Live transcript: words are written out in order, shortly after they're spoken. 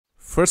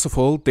First of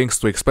all, thanks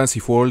to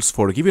Expansive Worlds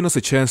for giving us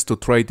a chance to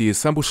try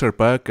this Ambusher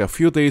pack a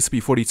few days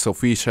before its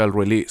official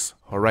release.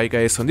 Alright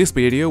guys, on this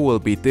video we'll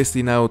be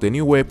testing out the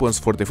new weapons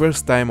for the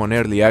first time on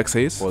early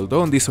access,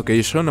 although on this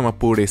occasion I'ma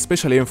put a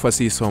special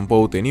emphasis on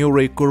both the new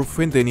recurve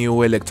and the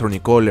new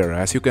electronic collar.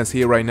 As you can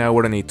see right now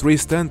we're on a tree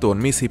stand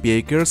on Mississippi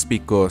Acres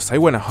because I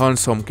wanna hunt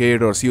some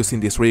gators using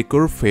this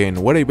recurve, and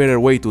what a better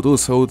way to do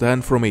so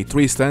than from a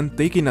tree stand,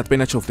 taking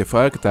advantage of the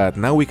fact that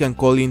now we can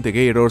call in the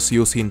gators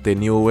using the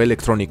new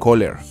electronic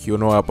collar. You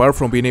know, apart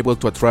from being able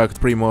to attract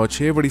pretty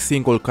much every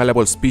single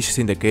callable species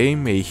in the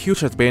game, a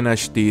huge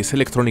advantage this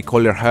electronic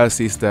collar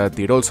has is that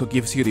it also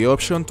gives you the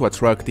option to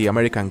attract the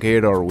American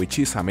gator, which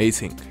is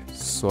amazing.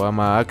 So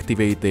I'ma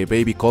activate the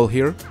baby call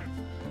here,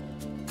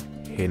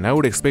 and I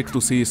would expect to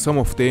see some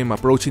of them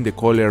approaching the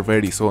collar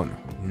very soon.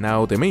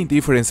 Now the main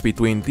difference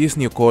between this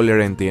new collar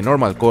and the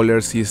normal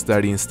collars is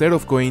that instead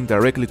of going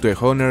directly to a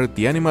hunter,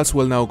 the animals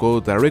will now go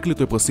directly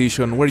to a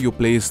position where you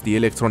place the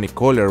electronic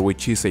collar,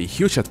 which is a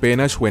huge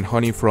advantage when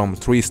hunting from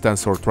tree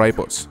stands or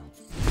tripods.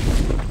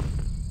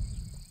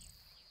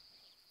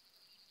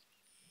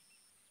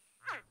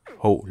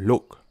 Oh,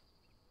 look.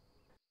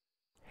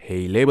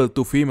 A level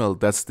 2 female,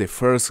 that's the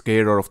first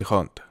gator of the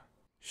hunt.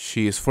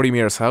 She is 40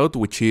 meters out,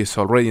 which is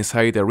already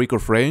inside the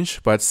recurve range,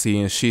 but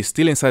since she's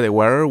still inside the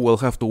water, we'll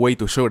have to wait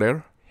to shoot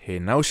her.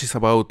 And now she's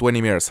about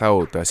 20 meters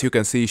out. As you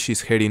can see,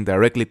 she's heading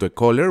directly to a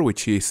collar,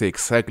 which is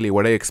exactly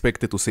what I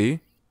expected to see.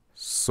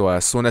 So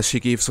as soon as she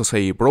gives us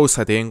a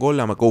broadside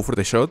angle, I'ma go for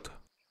the shot.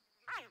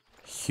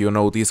 You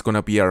know, this is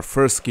gonna be our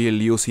first kill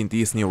using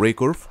this new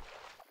recurve,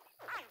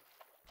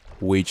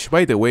 which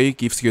by the way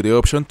gives you the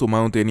option to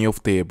mount any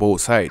of the bow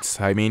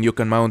sights. I mean, you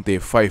can mount the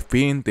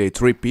 5-pin, the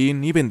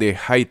 3-pin, even the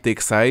high-tech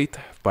sight,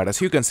 but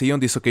as you can see on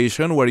this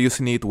occasion we're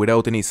using it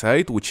without any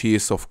sight, which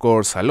is of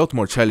course a lot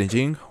more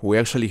challenging. We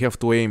actually have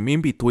to aim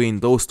in between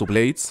those two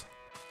blades.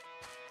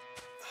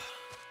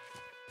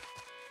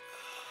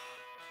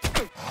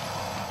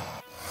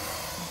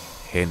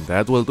 And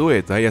that will do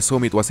it. I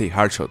assume it was a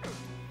hard shot.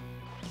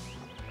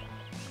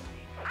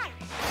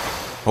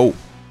 Oh.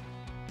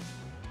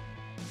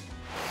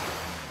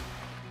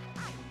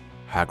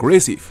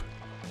 Aggressive.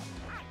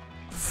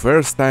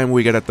 First time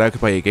we get attacked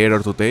by a gator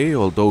today,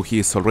 although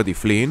he's already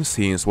fleeing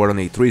since we're on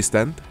a tree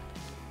stand.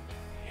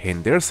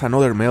 And there's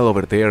another male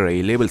over there,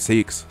 a level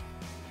 6.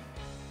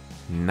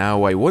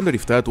 Now I wonder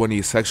if that one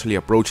is actually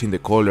approaching the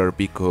collar,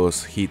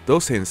 because he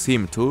doesn't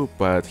seem to,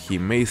 but he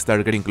may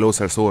start getting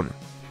closer soon.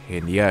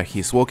 And yeah,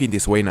 he's walking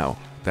this way now,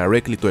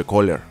 directly to a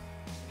collar.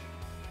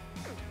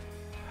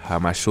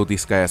 I'ma shoot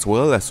this guy as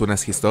well as soon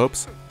as he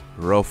stops,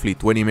 roughly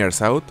 20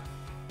 meters out.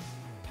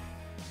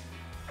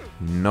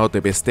 Not the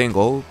best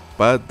angle,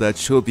 but that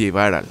should be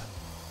viral.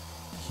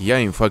 Yeah,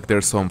 in fact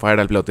there's some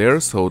viral blood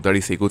there, so that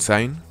is a good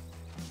sign.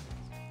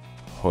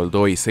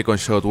 Although a second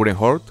shot wouldn't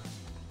hurt.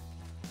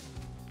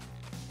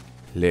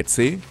 Let's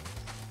see.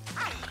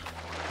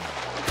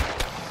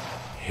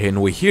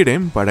 And we hit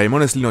him, but I'm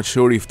honestly not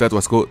sure if that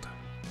was good.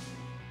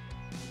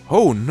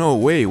 Oh no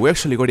way, we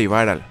actually got a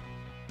viral.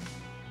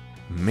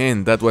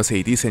 Man, that was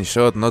a decent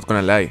shot, not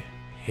gonna lie.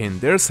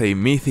 And there's a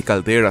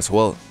mythical there as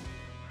well,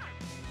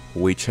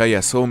 which I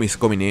assume is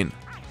coming in.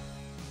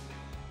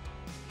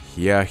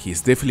 Yeah,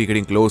 he's definitely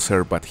getting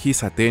closer, but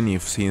he's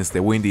attentive since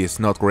the wind is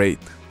not great.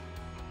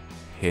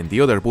 And the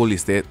other bull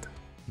is dead.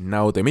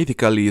 Now the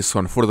mythical is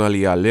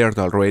unfortunately alert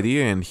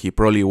already, and he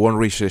probably won't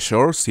reach the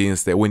shore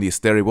since the wind is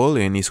terrible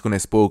and is gonna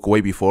spook way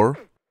before.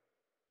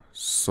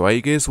 So I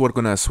guess we're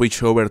gonna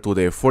switch over to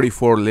the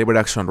 44 lever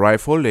action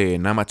rifle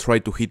and I'ma try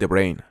to hit the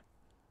brain.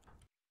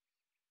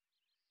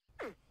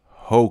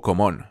 Oh,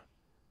 come on.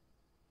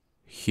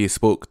 He's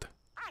spooked.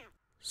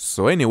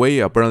 So anyway,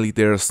 apparently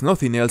there's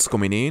nothing else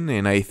coming in,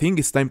 and I think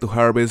it's time to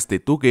harvest the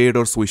 2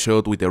 gators we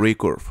shot with the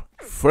recurve.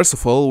 First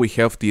of all, we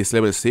have this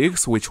level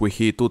 6, which we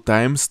hit 2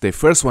 times, the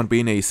first one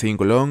being a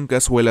single long,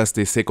 as well as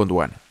the second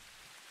one.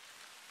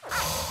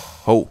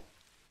 Oh.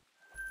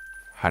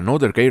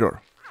 Another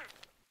gator.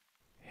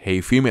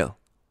 A female.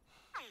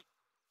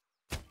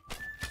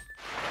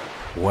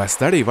 Was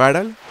that a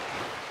viral?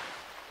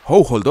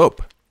 Oh, hold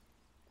up.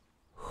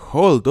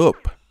 Hold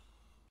up.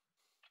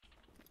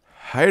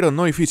 I don't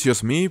know if it's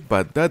just me,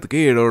 but that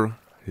gator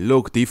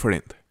looked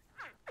different.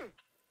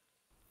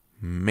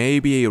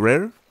 Maybe a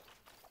rare?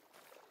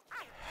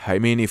 I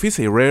mean, if it's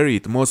a rare,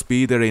 it must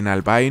be either an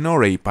albino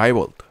or a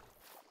piebald.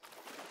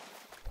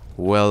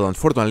 Well,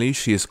 unfortunately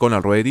she's gone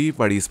already,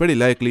 but it's very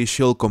likely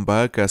she'll come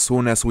back as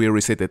soon as we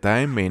reset the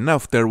time and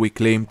after we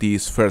claim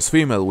this first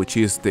female, which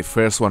is the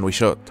first one we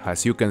shot.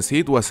 As you can see,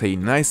 it was a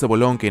nice double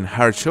long and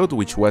hard shot,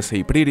 which was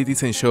a pretty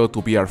decent shot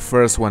to be our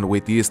first one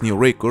with this new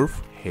recurve.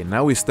 And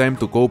now it's time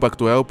to go back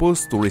to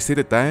Outpost to reset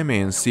the time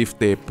and see if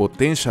the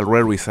potential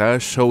rare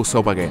visage shows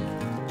up again.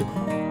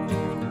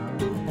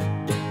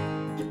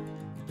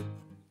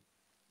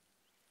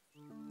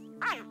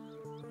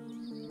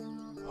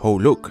 Oh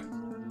look.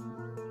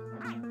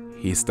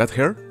 Is that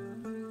her?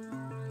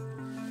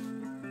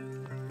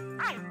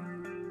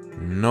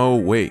 No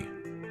way.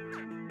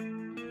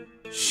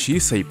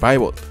 She's a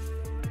pivot.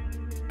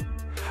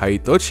 I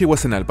thought she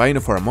was an albino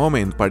for a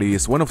moment, but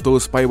it's one of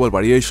those piebald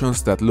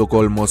variations that look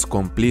almost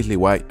completely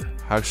white.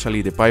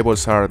 Actually, the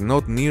piebalds are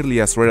not nearly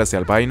as rare as the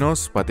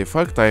albinos, but the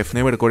fact I've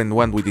never gotten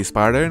one with this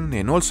pattern,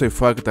 and also the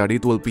fact that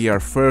it will be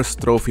our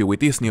first trophy with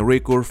this new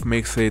recurve,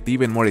 makes it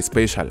even more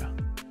special.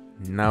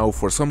 Now,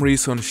 for some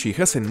reason, she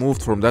hasn't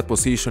moved from that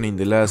position in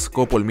the last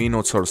couple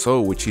minutes or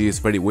so, which is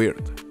very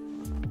weird.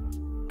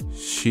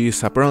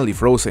 She's apparently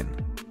frozen.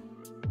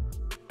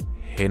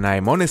 And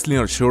I'm honestly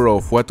not sure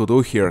of what to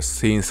do here,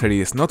 since it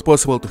is not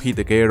possible to hit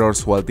the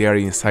gators while they are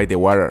inside the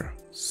water.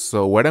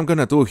 So what I'm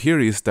gonna do here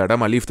is that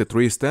I'ma leave the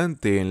tree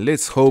stand, and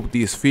let's hope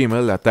this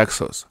female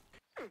attacks us.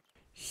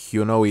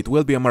 You know, it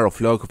will be a matter of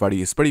luck, but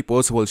it's very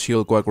possible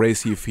she'll go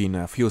aggressive in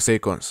a few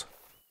seconds.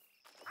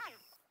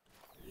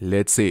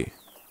 Let's see.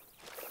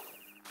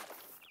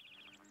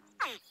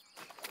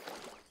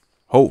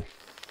 Oh.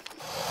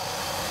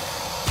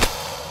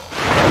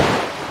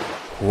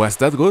 Was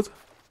that good?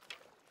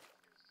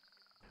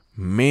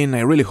 Man,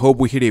 I really hope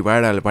we hit a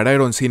barrel, but I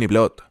don't see any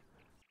blood.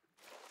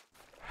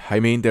 I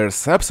mean,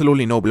 there's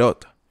absolutely no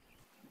blood.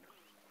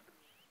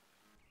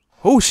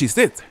 Oh, she's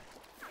dead.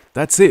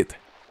 That's it.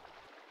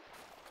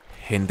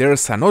 And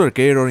there's another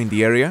gator in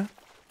the area.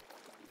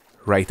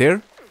 Right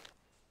there.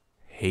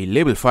 A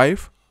level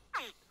 5.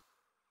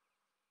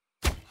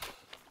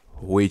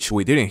 Which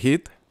we didn't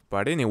hit.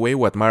 But anyway,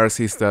 what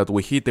matters is that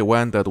we hit the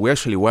one that we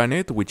actually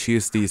wanted, which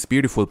is this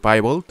beautiful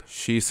piebald.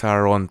 She's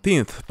our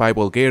 10th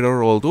piebald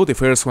gator, although the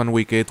first one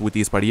we get with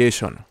this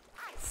variation.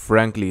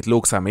 Frankly, it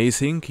looks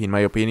amazing, in my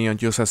opinion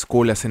just as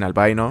cool as an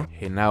albino.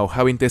 And now,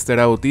 having tested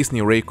out this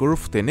new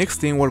recurve, the next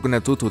thing we're gonna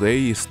do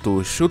today is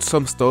to shoot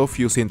some stuff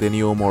using the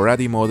new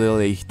Moradi model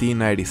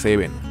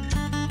 1897.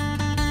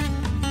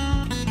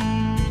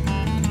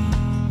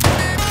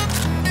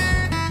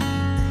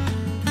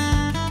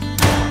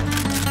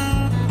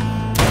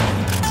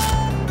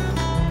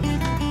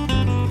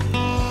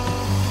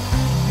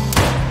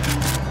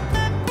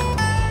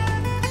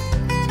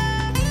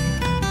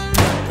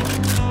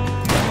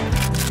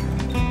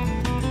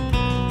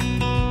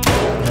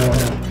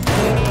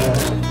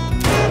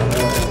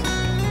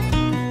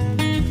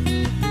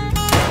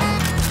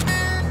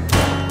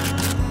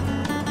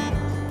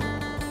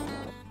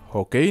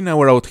 Okay, now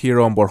we're out here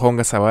on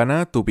Borjonga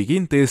Savannah to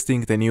begin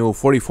testing the new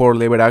 44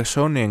 lever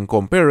action and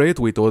compare it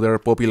with other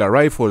popular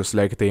rifles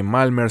like the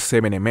Malmer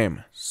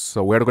 7mm.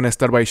 So we're gonna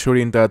start by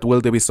shooting that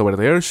wildebeest over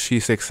there.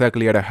 She's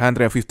exactly at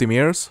 150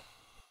 meters.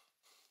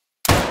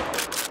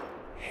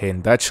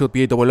 And that should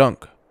be a double long.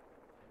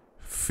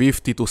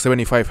 50 to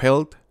 75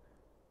 health.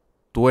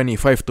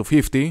 25 to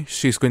 50,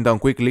 she's going down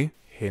quickly.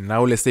 And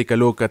now let's take a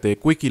look at the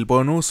quick kill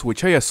bonus,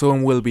 which I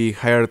assume will be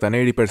higher than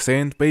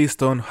 80%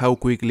 based on how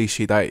quickly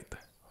she died.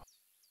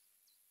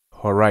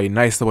 Alright,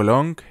 nice double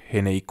long,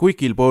 and a quick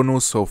kill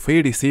bonus of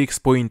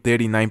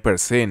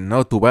 86.39%,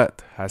 not too bad.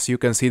 As you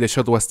can see, the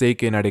shot was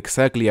taken at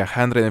exactly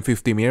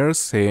 150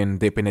 meters, and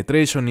the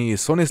penetration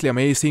is honestly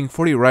amazing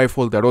for a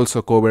rifle that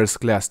also covers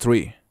class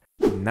 3.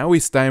 Now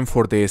it's time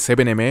for the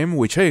 7mm,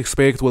 which I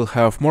expect will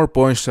have more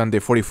punch than the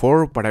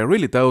 44, but I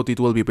really doubt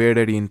it will be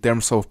better in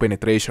terms of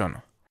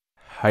penetration.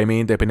 I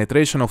mean, the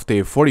penetration of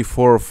the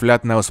 44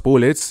 flat nose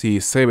bullets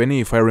is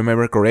 70 if I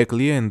remember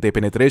correctly, and the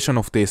penetration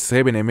of the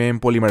 7mm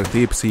polymer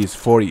tips is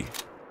 40.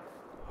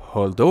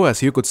 Although,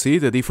 as you could see,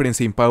 the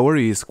difference in power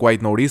is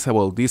quite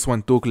noticeable. This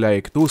one took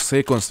like 2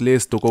 seconds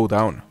less to go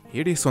down.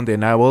 It is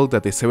undeniable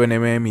that the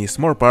 7mm is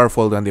more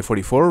powerful than the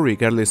 44,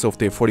 regardless of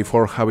the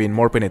 44 having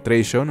more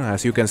penetration.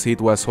 As you can see,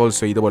 it was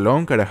also a double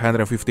long at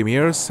 150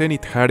 meters, and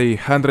it had a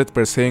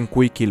 100%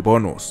 quick kill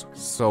bonus.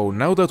 So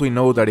now that we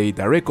know that a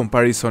direct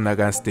comparison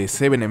against the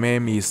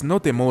 7mm is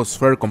not the most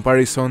fair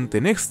comparison,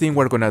 the next thing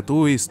we're gonna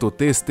do is to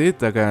test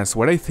it against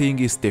what I think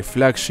is the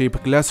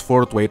flagship class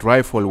 4 weight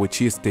rifle,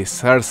 which is the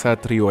Sarsa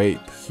 308.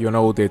 You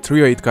know, the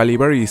 308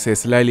 caliber is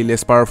slightly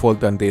less powerful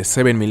than the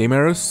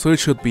 7mm, so it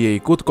should be a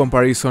good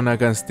comparison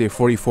against the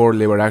 44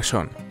 lever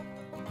action.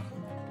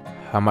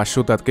 I'ma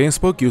shoot at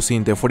GameSpot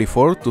using the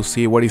 44 to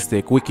see what is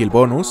the quick kill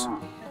bonus.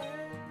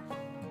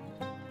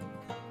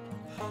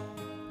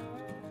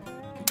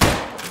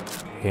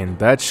 And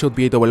that should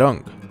be a double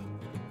long.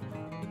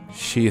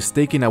 She is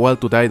taking a while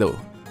to die though.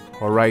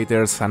 Alright,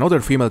 there's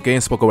another female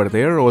GameSpot over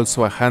there,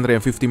 also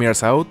 150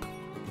 meters out.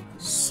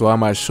 So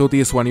I'ma shoot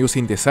this one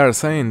using the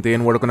Sarsa, and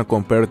then we're gonna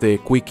compare the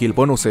quick kill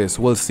bonuses.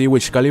 We'll see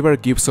which caliber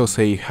gives us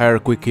a higher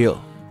quick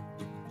kill.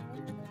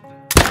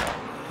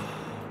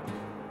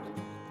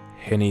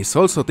 And it's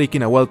also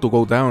taking a while to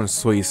go down,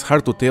 so it's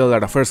hard to tell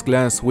at a first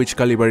glance which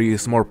caliber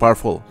is more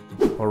powerful.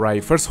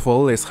 Alright, first of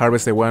all, let's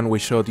harvest the one we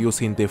shot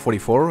using the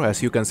 44.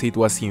 As you can see, it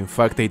was in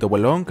fact a double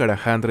long at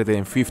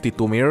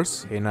 152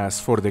 meters. And as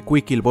for the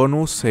quick kill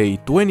bonus, a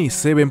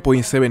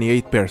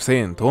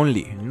 27.78%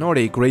 only. Not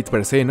a great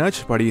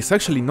percentage, but it's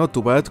actually not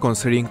too bad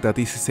considering that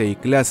this is a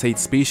class 8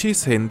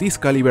 species and this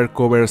caliber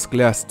covers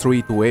class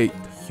 3 to 8.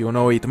 You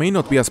know, it may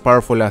not be as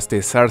powerful as the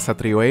Sarsa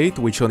Trio 8,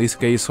 which on this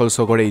case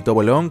also got a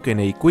double long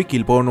and a quick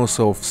kill bonus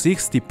of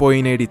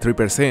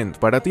 60.83%,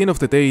 but at the end of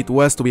the day it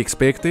was to be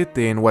expected,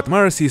 and what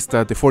matters is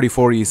that the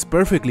 44 is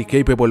perfectly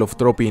capable of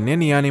dropping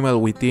any animal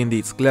within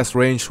its class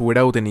range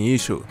without any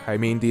issue. I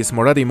mean, this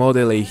Moradi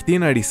model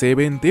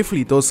 1897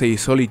 definitely does a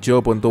solid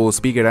job on those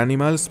bigger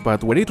animals,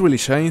 but where it really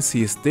shines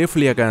is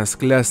definitely against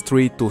class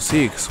 3 to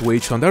 6,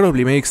 which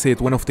undoubtedly makes it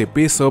one of the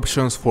best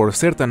options for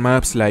certain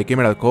maps like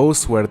Emerald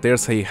Coast, where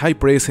there's a high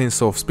presence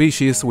of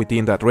species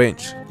within that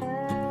range.